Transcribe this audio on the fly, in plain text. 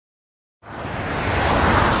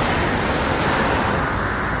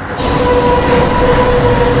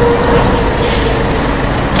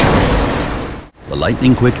The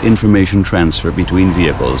lightning-quick information transfer between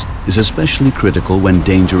vehicles is especially critical when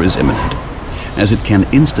danger is imminent, as it can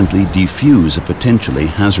instantly defuse a potentially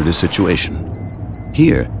hazardous situation.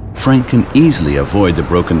 Here, Frank can easily avoid the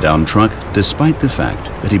broken-down truck despite the fact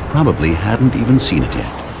that he probably hadn't even seen it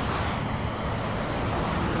yet.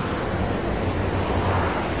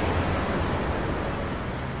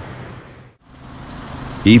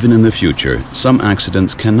 Even in the future, some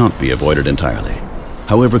accidents cannot be avoided entirely.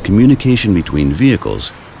 However, communication between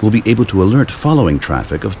vehicles will be able to alert following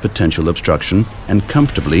traffic of potential obstruction and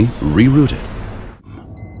comfortably reroute it.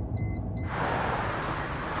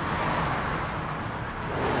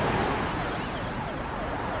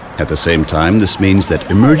 At the same time, this means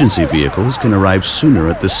that emergency vehicles can arrive sooner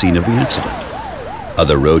at the scene of the accident.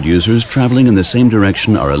 Other road users traveling in the same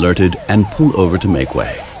direction are alerted and pull over to make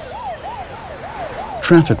way.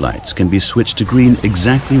 Traffic lights can be switched to green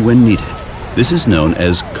exactly when needed. This is known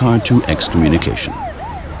as car-to-X communication.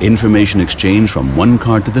 Information exchange from one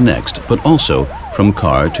car to the next, but also from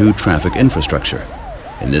car to traffic infrastructure.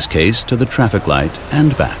 In this case, to the traffic light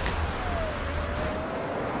and back.